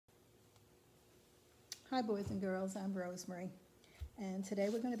Hi boys and girls, I'm Rosemary, and today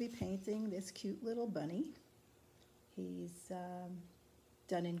we're going to be painting this cute little bunny. He's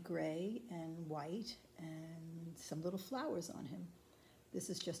done in gray and white and some little flowers on him. This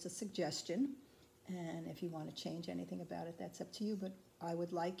is just a suggestion, and if you want to change anything about it, that's up to you, but I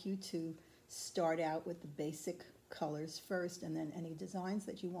would like you to start out with the basic colors first, and then any designs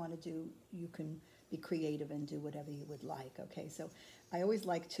that you want to do, you can be creative and do whatever you would like. Okay, so I always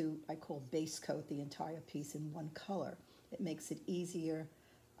like to, I call base coat the entire piece in one color. It makes it easier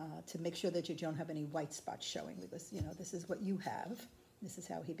to make sure that you don't have any white spots showing, because this is what you have. This is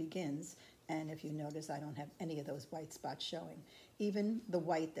how he begins, and if you notice, I don't have any of those white spots showing. Even the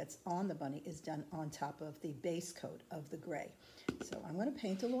white that's on the bunny is done on top of the base coat of the gray. So I'm going to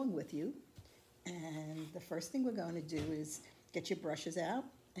paint along with you, and the first thing we're going to do is get your brushes out,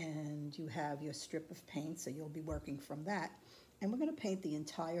 and you have your strip of paint, so you'll be working from that. And we're going to paint the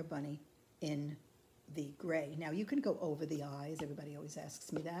entire bunny in the gray. Now you can go over the eyes, everybody always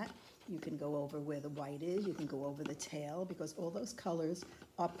asks me that. You can go over where the white is, you can go over the tail, because all those colors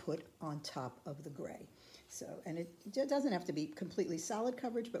are put on top of the gray. So, and it doesn't have to be completely solid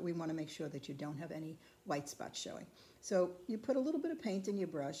coverage, but we want to make sure that you don't have any white spots showing. So you put a little bit of paint in your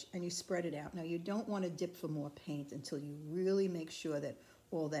brush and you spread it out. Now you don't want to dip for more paint until you really make sure that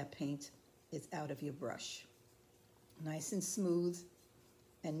all that paint is out of your brush. Nice and smooth.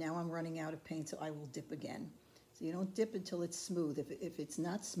 And now I'm running out of paint, so I will dip again. So you don't dip until it's smooth. If it's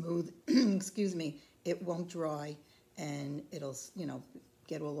not smooth, excuse me, it won't dry, and it'll,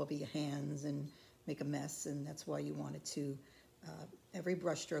 get all over your hands and make a mess, and that's why you want it to, every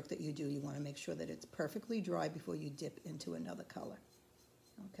brush stroke that you do, you want to make sure that it's perfectly dry before you dip into another color.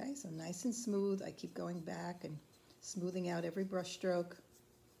 Okay, so nice and smooth. I keep going back and smoothing out every brush stroke,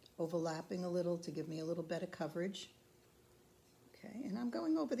 overlapping a little to give me a little better coverage. Okay, and I'm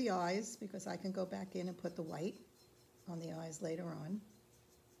going over the eyes because I can go back in and put the white on the eyes later on.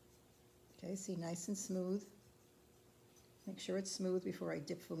 Okay, see, nice and smooth. Make sure it's smooth before I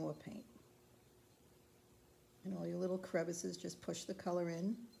dip for more paint. And all your little crevices, just push the color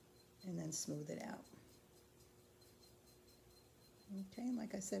in and then smooth it out. Okay, and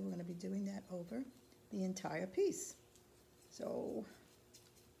like I said, we're going to be doing that over the entire piece. So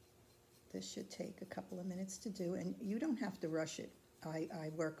this should take a couple of minutes to do, and you don't have to rush it. I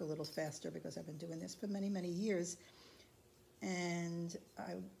work a little faster because I've been doing this for many, many years, and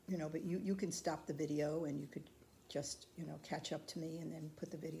but you can stop the video and you could just, catch up to me and then put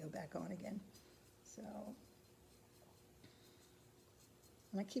the video back on again. So,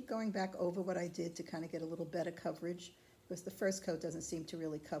 and I keep going back over what I did to kind of get a little better coverage, because the first coat doesn't seem to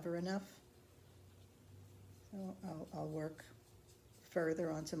really cover enough. So I'll work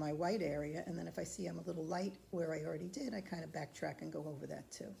further onto my white area, and then if I see I'm a little light where I already did, I kind of backtrack and go over that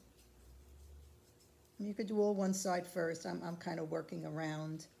too. And you could do all one side first. I'm kind of working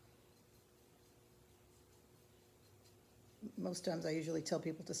around. Most times I usually tell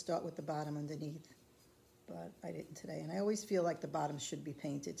people to start with the bottom underneath, but I didn't today. And I always feel like the bottoms should be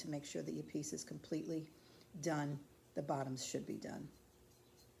painted to make sure that your piece is completely done. The bottoms should be done.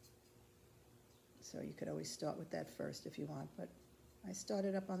 So you could always start with that first if you want, but I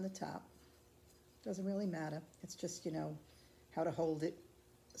started up on the top. Doesn't really matter. It's just, how to hold it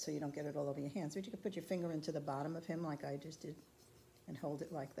so you don't get it all over your hands. But you could put your finger into the bottom of him like I just did and hold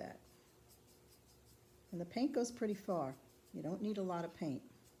it like that. And the paint goes pretty far. You don't need a lot of paint.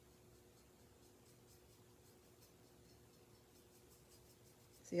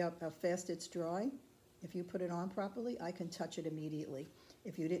 See how fast it's dry? If you put it on properly, I can touch it immediately.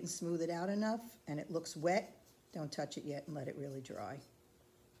 If you didn't smooth it out enough and it looks wet, don't touch it yet and let it really dry.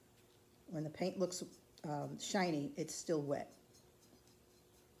 When the paint looks shiny, it's still wet.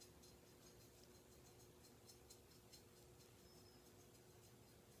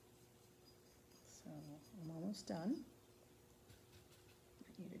 So I'm almost done.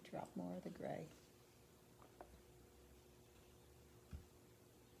 I need to drop more of the gray.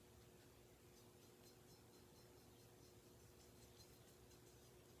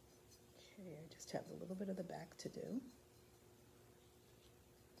 Okay, I just have a little bit of the back to do.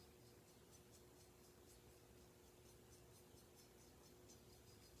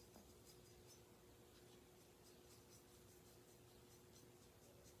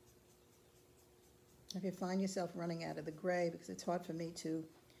 If you find yourself running out of the gray, because it's hard for me to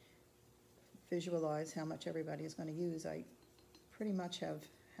visualize how much everybody is going to use, I pretty much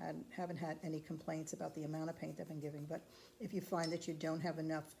haven't had any complaints about the amount of paint I've been giving. But if you find that you don't have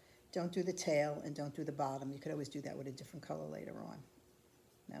enough, don't do the tail and don't do the bottom. You could always do that with a different color later on.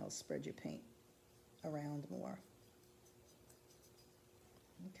 That'll spread your paint around more.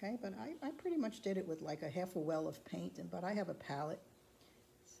 Okay, but I pretty much did it with like a half a well of paint, but I have a palette,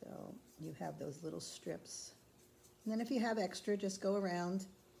 so you have those little strips. And then if you have extra, just go around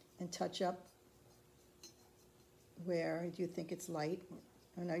and touch up where you think it's light.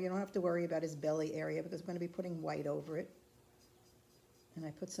 Oh, no, you don't have to worry about his belly area because we're going to be putting white over it. And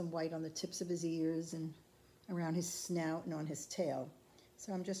I put some white on the tips of his ears and around his snout and on his tail.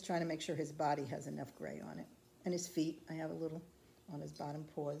 So I'm just trying to make sure his body has enough gray on it. And his feet, I have a little on his bottom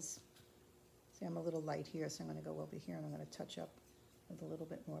paws. See, I'm a little light here, so I'm going to go over here and I'm going to touch up with a little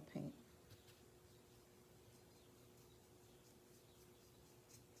bit more paint.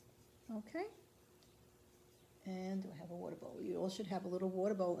 Okay. And do I have a water bowl? You all should have a little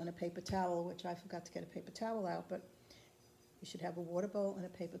water bowl and a paper towel, which I forgot to get a paper towel out, but you should have a water bowl and a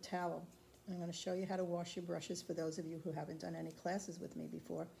paper towel. And I'm going to show you how to wash your brushes for those of you who haven't done any classes with me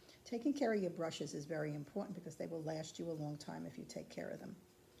before. Taking care of your brushes is very important because they will last you a long time if you take care of them.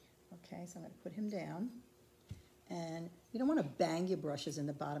 Okay, so I'm going to put him down. And you don't want to bang your brushes in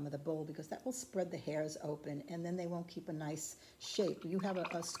the bottom of the bowl because that will spread the hairs open and then they won't keep a nice shape. You have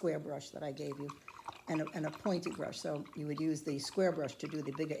a square brush that I gave you and a pointy brush, so you would use the square brush to do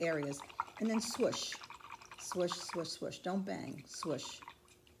the bigger areas and then swoosh. Swish, swish, swish. Don't bang, swish.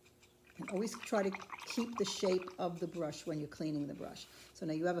 And always try to keep the shape of the brush when you're cleaning the brush. So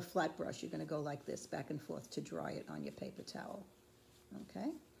now you have a flat brush, you're going to go like this back and forth to dry it on your paper towel. Okay?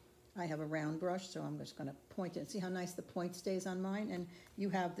 I have a round brush, so I'm just going to point it. See how nice the point stays on mine? And you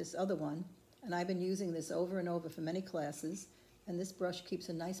have this other one, and I've been using this over and over for many classes. And this brush keeps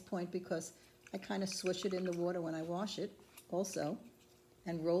a nice point because I kind of swish it in the water when I wash it also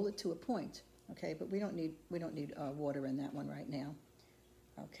and roll it to a point. Okay, but we don't need water in that one right now.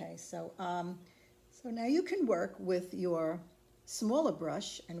 Okay, so now you can work with your smaller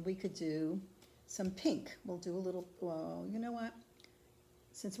brush, and we could do some pink. We'll do a little. Well, you know what?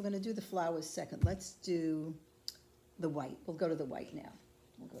 Since we're going to do the flowers second, let's do the white. We'll go to the white now.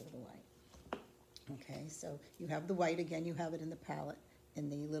 We'll go to the white. Okay, so you have the white again. You have it in the palette, in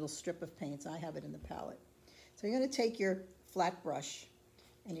the little strip of paints. I have it in the palette. So you're going to take your flat brush,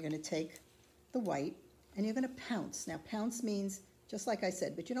 and you're going to take the white, and you're going to pounce. Now, pounce means, just like I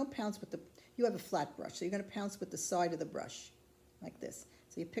said, but you don't pounce with you have a flat brush, so you're going to pounce with the side of the brush, like this.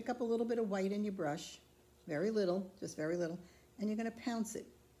 So you pick up a little bit of white in your brush, very little, just very little, and you're going to pounce it.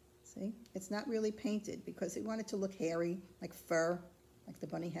 See? It's not really painted because we want it to look hairy, like fur, like the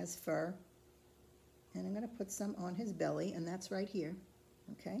bunny has fur. And I'm going to put some on his belly, and that's right here,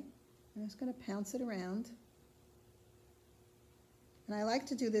 okay? I'm just going to pounce it around. And I like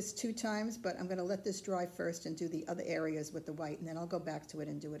to do this 2 times, but I'm going to let this dry first and do the other areas with the white, and then I'll go back to it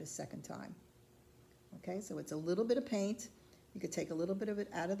and do it a second time. Okay, so it's a little bit of paint. You could take a little bit of it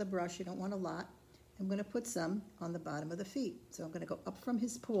out of the brush. You don't want a lot. I'm going to put some on the bottom of the feet. So I'm going to go up from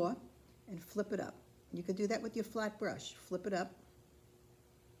his paw and flip it up. You could do that with your flat brush. Flip it up.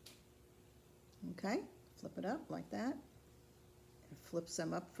 Okay, flip it up like that. And flip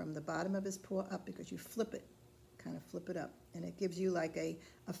some up from the bottom of his paw up because you flip it. Kind of flip it up, and it gives you like a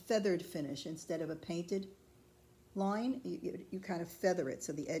feathered finish instead of a painted line. You kind of feather it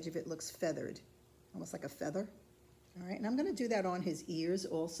so the edge of it looks feathered, almost like a feather. All right, and I'm going to do that on his ears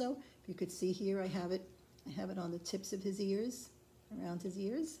also. If you could see here, I have it on the tips of his ears, around his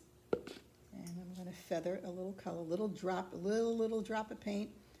ears, and I'm going to feather a little color, a little drop of paint.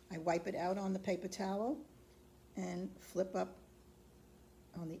 I wipe it out on the paper towel and flip up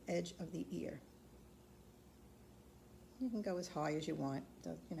on the edge of the ear. You can go as high as you want.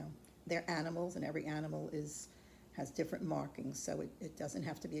 You know, they're animals, and every animal has different markings, so it doesn't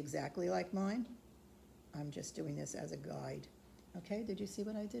have to be exactly like mine. I'm just doing this as a guide. Okay, did you see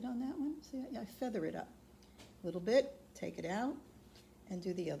what I did on that one? See, I feather it up a little bit, take it out, and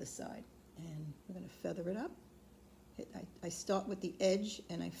do the other side. And we're going to feather it up. I start with the edge,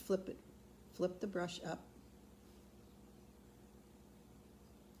 and I flip the brush up.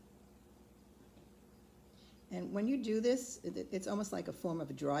 And when you do this, it's almost like a form of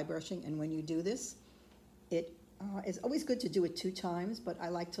a dry brushing. And when you do this, it is always good to do it 2 times, but I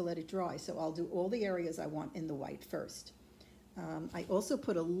like to let it dry. So I'll do all the areas I want in the white first. I also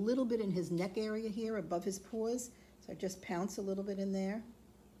put a little bit in his neck area here above his paws. So I just pounce a little bit in there.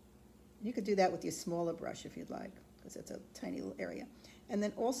 You could do that with your smaller brush if you'd like, because it's a tiny little area. And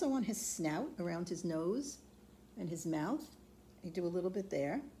then also on his snout, around his nose and his mouth, you do a little bit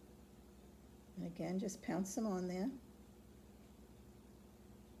there. And again, just pounce some on there.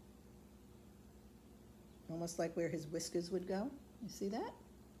 Almost like where his whiskers would go. You see that?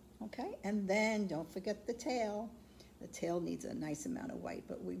 Okay, and then don't forget the tail. The tail needs a nice amount of white,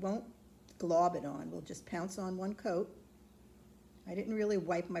 but we won't glob it on. We'll just pounce on one coat I didn't really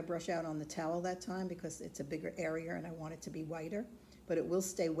wipe my brush out on the towel that time because it's a bigger area and I want it to be whiter, but it will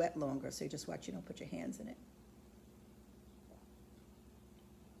stay wet longer, so you just watch you don't put your hands in it.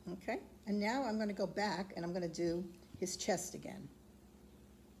 Okay, and now I'm going to go back and I'm going to do his chest again,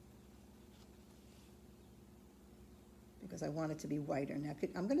 because I want it to be whiter. Now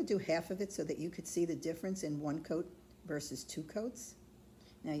I'm going to do half of it so that you could see the difference in one coat versus 2 coats.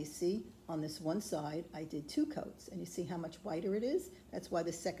 Now you see on this one side I did 2 coats, and you see how much whiter it is? That's why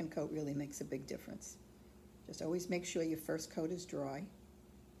the second coat really makes a big difference. Just always make sure your first coat is dry.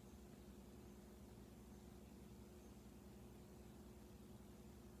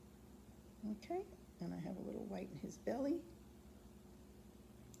 Okay, and I have a little white in his belly.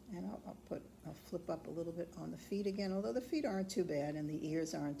 And I'll flip up a little bit on the feet again, although the feet aren't too bad and the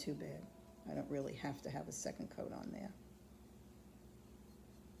ears aren't too bad. I don't really have to have a second coat on there.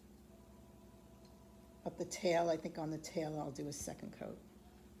 But the tail, I think on the tail I'll do a second coat.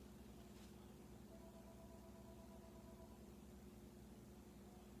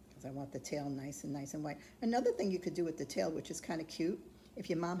 Because I want the tail nice and white. Another thing you could do with the tail, which is kind of cute, if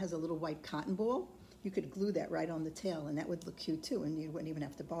your mom has a little white cotton ball, you could glue that right on the tail, and that would look cute too, and you wouldn't even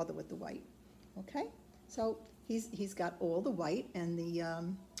have to bother with the white. Okay, so he's got all the white and the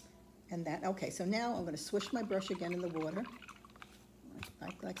and that. Okay, so now I'm going to swish my brush again in the water,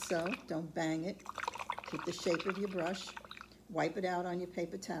 like so. Don't bang it. Keep the shape of your brush. Wipe it out on your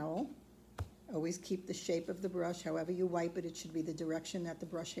paper towel. Always keep the shape of the brush. However you wipe it, it should be the direction that the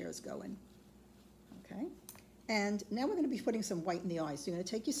brush hairs go in. Okay, and now we're going to be putting some white in the eyes. So you're going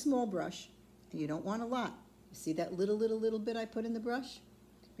to take your small brush, and you don't want a lot. You see that little bit I put in the brush?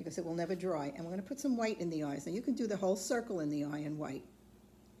 Because it will never dry. And we're going to put some white in the eyes. Now you can do the whole circle in the eye in white.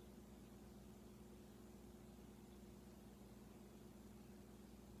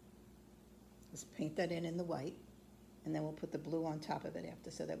 Just paint that in the white, and then we'll put the blue on top of it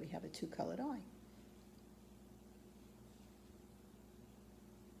after so that we have a 2-colored eye.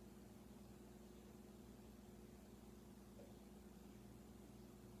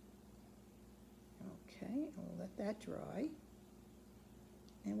 Okay, and we'll let that dry.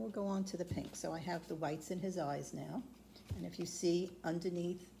 And we'll go on to the pink. So I have the whites in his eyes now. And if you see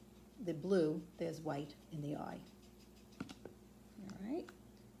underneath the blue, there's white in the eye. All right.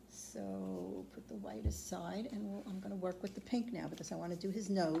 So put the white aside, and I'm going to work with the pink now because I want to do his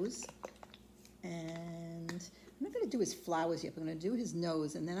nose. And I'm not going to do his flowers yet. I'm going to do his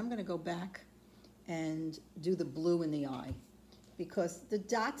nose, and then I'm going to go back and do the blue in the eye. Because the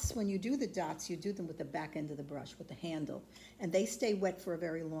dots, when you do the dots, you do them with the back end of the brush, with the handle. And they stay wet for a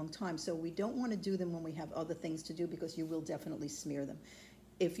very long time. So we don't want to do them when we have other things to do because you will definitely smear them.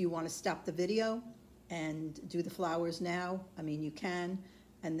 If you want to stop the video and do the flowers now, I mean, you can.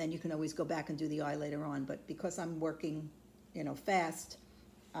 And then you can always go back and do the eye later on. But because I'm working, fast,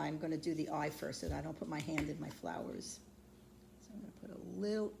 I'm going to do the eye first, so that I don't put my hand in my flowers. So I'm going to put a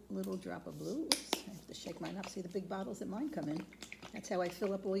little drop of blue. Oops, I have to shake mine up. See the big bottles that mine come in? That's how I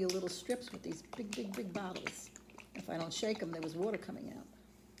fill up all your little strips with these big bottles. If I don't shake them, there was water coming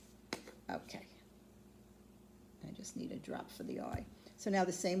out. Okay. I just need a drop for the eye. So now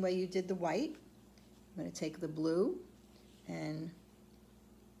the same way you did the white, I'm going to take the blue and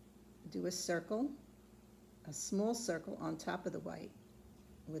do a circle, a small circle on top of the white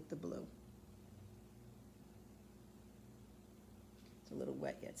with the blue. It's a little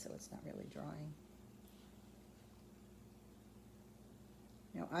wet yet, so it's not really drying.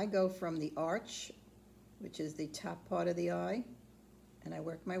 Now I go from the arch, which is the top part of the eye, and I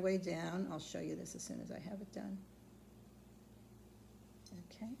work my way down. I'll show you this as soon as I have it done.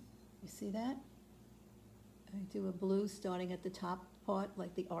 Okay, you see that? I do a blue starting at the top part,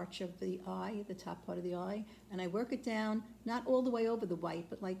 like the arch of the eye, the top part of the eye, and I work it down, not all the way over the white,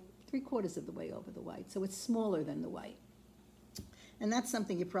 but like 3/4 of the way over the white, so it's smaller than the white. And that's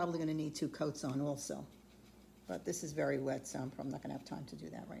something you're probably going to need 2 coats on also. But this is very wet, so I'm not going to have time to do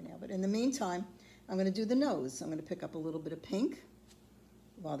that right now. But in the meantime, I'm going to do the nose. I'm going to pick up a little bit of pink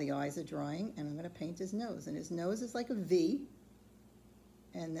while the eyes are drying, and I'm going to paint his nose. And his nose is like a V,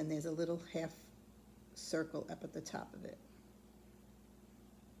 and then there's a little half circle up at the top of it.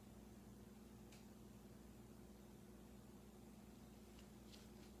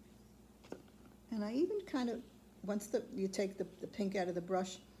 And I even kind of, once you take the pink out of the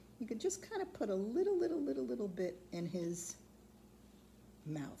brush, you could just kind of put a little bit in his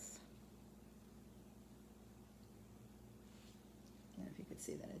mouth. And if you could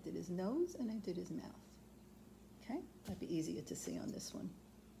see that, I did his nose and I did his mouth. Okay, that'd be easier to see on this one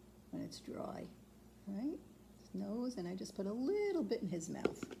when it's dry. Right, his nose, and I just put a little bit in his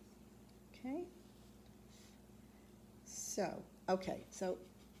mouth. Okay. So Okay, so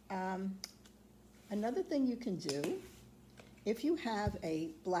another thing you can do, if you have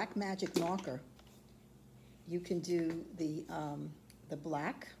a black magic marker, you can do the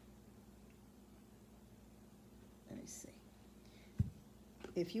black. Let me see.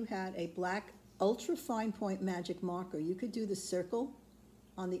 If you had a black ultra fine point magic marker, you could do the circle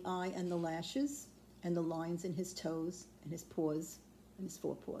on the eye and the lashes and the lines in his toes and his paws and his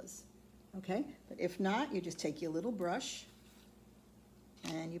forepaws. Okay, but if not, you just take your little brush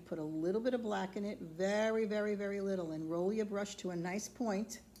and you put a little bit of black in it, very, very, very little, and roll your brush to a nice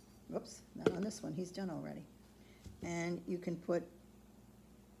point. Whoops, not on this one, he's done already. And you can put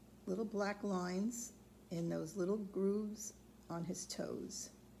little black lines in those little grooves on his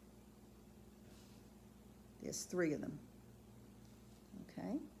toes. There's 3 of them.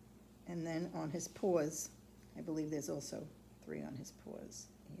 Okay, and then on his paws, I believe there's also 3 on his paws.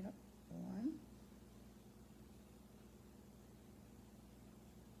 Yep, 1,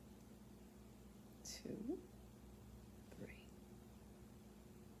 2, 3.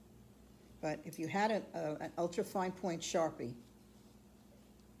 But if you had an ultra fine point Sharpie,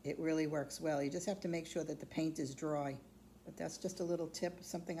 it really works well. You just have to make sure that the paint is dry. But that's just a little tip,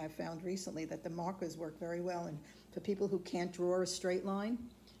 something I found recently, that the markers work very well. And for people who can't draw a straight line,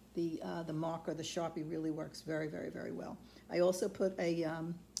 the marker, the Sharpie, really works very, very, very well. I also put a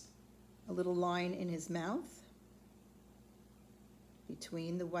little line in his mouth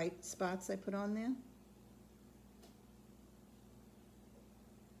between the white spots I put on there.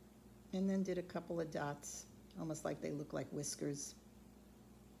 And then did a couple of dots, almost like they look like whiskers.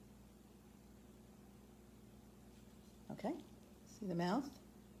 Okay, see the mouth,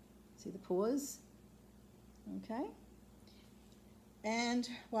 see the paws, okay? And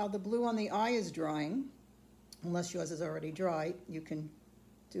while the blue on the eye is drying, unless yours is already dry, you can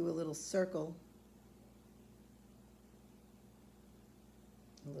do a little circle,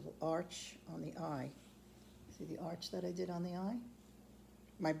 a little arch on the eye. See the arch that I did on the eye?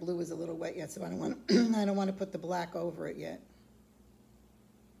 My blue is a little wet yet, so I don't want I don't want to put the black over it yet.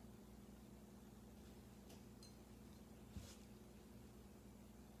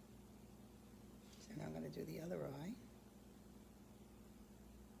 I'm going to do the other eye.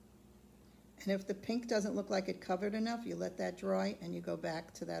 And if the pink doesn't look like it covered enough, you let that dry and you go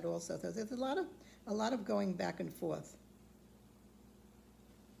back to that also. So there's a lot of going back and forth.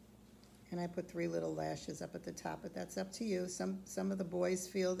 And I put 3 little lashes up at the top, but that's up to you. Some of the boys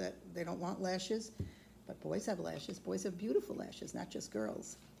feel that they don't want lashes, but boys have lashes. Boys have beautiful lashes, not just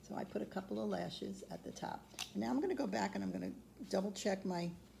girls. So I put a couple of lashes at the top. And now I'm going to go back and I'm going to double check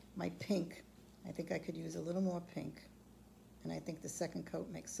my pink. I think I could use a little more pink. And I think the second coat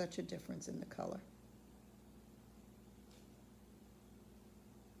makes such a difference in the color.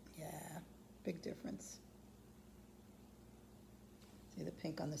 Yeah, big difference. See the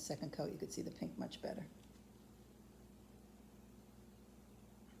pink on the second coat? You could see the pink much better.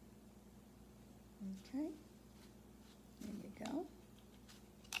 Okay, there you go.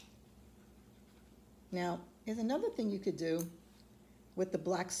 Now, here's another thing you could do with the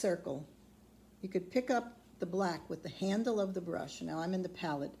black circle. You could pick up the black with the handle of the brush. Now I'm in the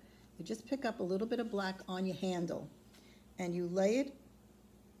palette. You just pick up a little bit of black on your handle and you lay it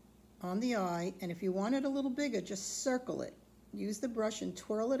on the eye, and if you want it a little bigger, just circle it. Use the brush and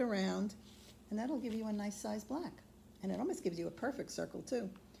twirl it around, and that'll give you a nice size black. And it almost gives you a perfect circle too.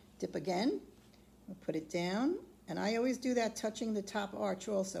 Dip again, put it down, and I always do that touching the top arch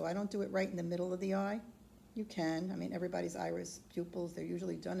also. I don't do it right in the middle of the eye. You can. I mean, everybody's iris pupils, they're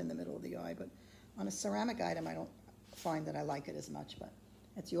usually done in the middle of the eye, but on a ceramic item, I don't find that I like it as much, but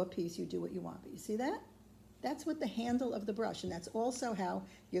it's your piece, you do what you want. But you see that? That's with the handle of the brush, and that's also how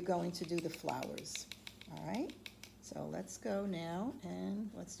you're going to do the flowers. All right? So let's go now, and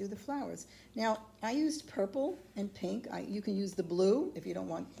let's do the flowers. Now, I used purple and pink. You can use the blue if you don't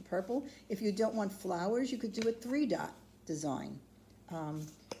want the purple. If you don't want flowers, you could do a 3-dot design. Let me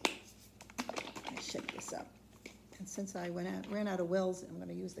shake this up. And since I ran out of wells, I'm going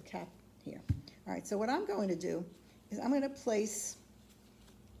to use the cap here. All right, so what I'm going to do is I'm going to place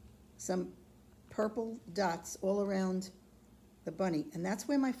some purple dots all around the bunny, and that's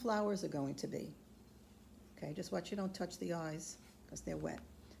where my flowers are going to be. Okay, just watch you don't touch the eyes because they're wet.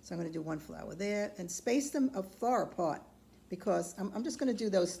 So I'm going to do one flower there and space them far apart because I'm just going to do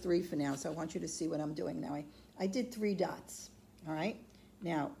those 3 for now, so I want you to see what I'm doing now. I did 3 dots, all right?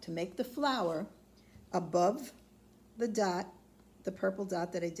 Now, to make the flower above the dot, the purple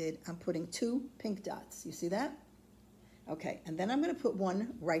dot that I did, I'm putting 2 pink dots. You see that? Okay, and then I'm going to put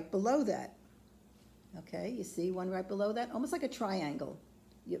one right below that. Okay, you see one right below that? Almost like a triangle.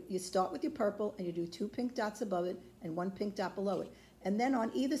 You start with your purple and you do 2 pink dots above it and 1 pink dot below it. And then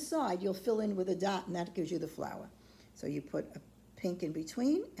on either side, you'll fill in with a dot, and that gives you the flower. So you put a pink in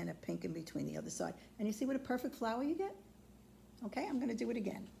between and a pink in between the other side. And you see what a perfect flower you get? Okay, I'm gonna do it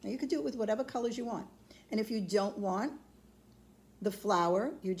again. Now you can do it with whatever colors you want. And if you don't want the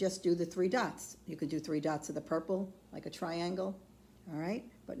flower, you just do the 3 dots. You could do 3 dots of the purple, like a triangle, all right?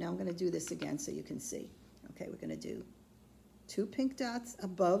 But now I'm gonna do this again so you can see. Okay, we're gonna do 2 pink dots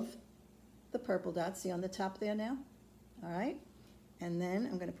above the purple dot. See on the top there now? All right? And then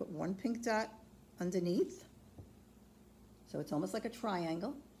I'm gonna put 1 pink dot underneath. So it's almost like a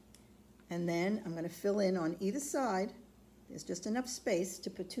triangle. And then I'm gonna fill in on either side. There's just enough space to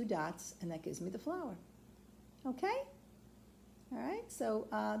put 2 dots, and that gives me the flower. Okay? All right, so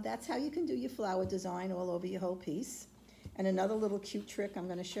that's how you can do your flower design all over your whole piece. And another little cute trick I'm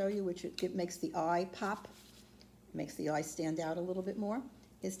gonna show you, which it makes the eye pop, makes the eye stand out a little bit more,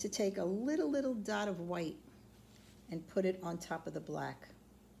 is to take a little dot of white and put it on top of the black.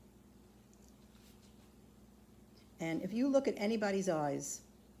 And if you look at anybody's eyes,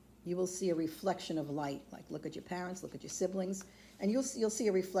 you will see a reflection of light. Like look at your parents, look at your siblings, and you'll see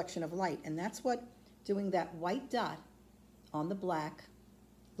a reflection of light. And that's what doing that white dot on the black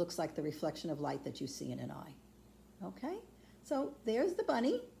looks like, the reflection of light that you see in an eye. Okay, so there's the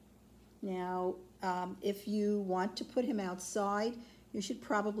bunny. Now, if you want to put him outside, you should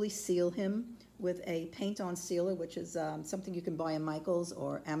probably seal him with a paint-on sealer, which is something you can buy in Michael's,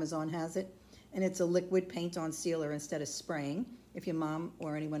 or Amazon has it. And it's a liquid paint-on sealer instead of spraying. If your mom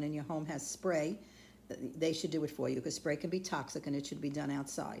or anyone in your home has spray, they should do it for you, because spray can be toxic and it should be done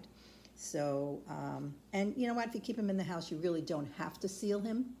outside. So, and you know what, if you keep him in the house, you really don't have to seal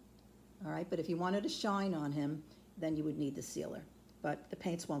him, all right? But if you wanted to shine on him, then you would need the sealer. But the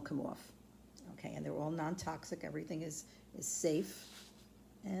paints won't come off, okay? And they're all non-toxic, everything is safe.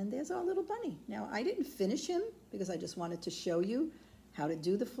 And there's our little bunny. Now, I didn't finish him because I just wanted to show you how to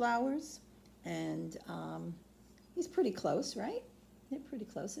do the flowers. And he's pretty close, right? They're pretty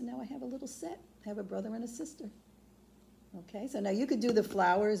close. And now I have a little set. I have a brother and a sister. Okay, so now you could do the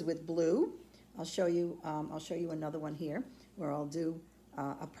flowers with blue. I'll show you another one here where I'll do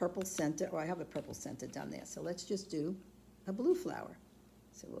a purple center, or I have a purple center done there. So let's just do a blue flower.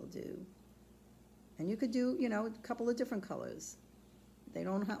 So we'll do, and you could do, you know, a couple of different colors. They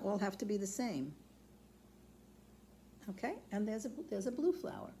don't all have to be the same. Okay, and there's a blue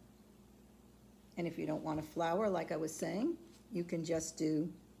flower. And if you don't want a flower, like I was saying, you can just do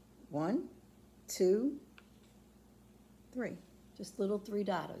 1, 2, 3. Just little 3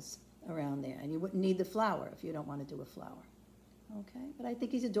 dotters around there. And you wouldn't need the flower if you don't want to do a flower. Okay, but I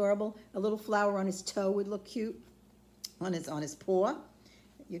think he's adorable. A little flower on his toe would look cute. On his paw.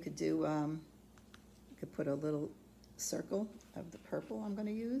 You could do, you could put a little circle of the purple I'm going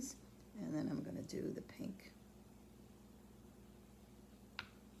to use. And then I'm going to do the pink.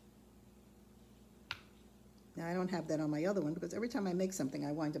 Now, I don't have that on my other one because every time I make something,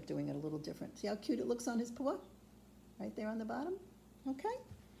 I wind up doing it a little different. See how cute it looks on his paw? Right there on the bottom? Okay.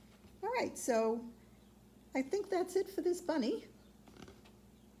 All right, so I think that's it for this bunny.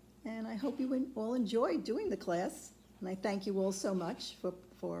 And I hope you all enjoyed doing the class. And I thank you all so much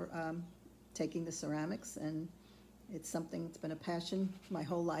for taking the ceramics. And it's something that's been a passion my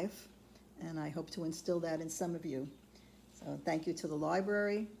whole life. And I hope to instill that in some of you. So thank you to the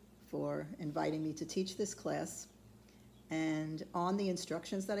library for inviting me to teach this class. And on the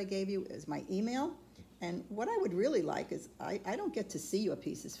instructions that I gave you is my email. And what I would really like is, I don't get to see your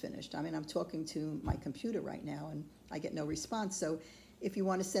pieces finished. I mean, I'm talking to my computer right now and I get no response. So if you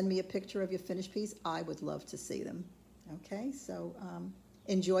want to send me a picture of your finished piece, I would love to see them. Okay, so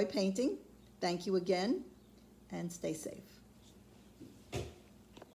enjoy painting. Thank you again, and stay safe.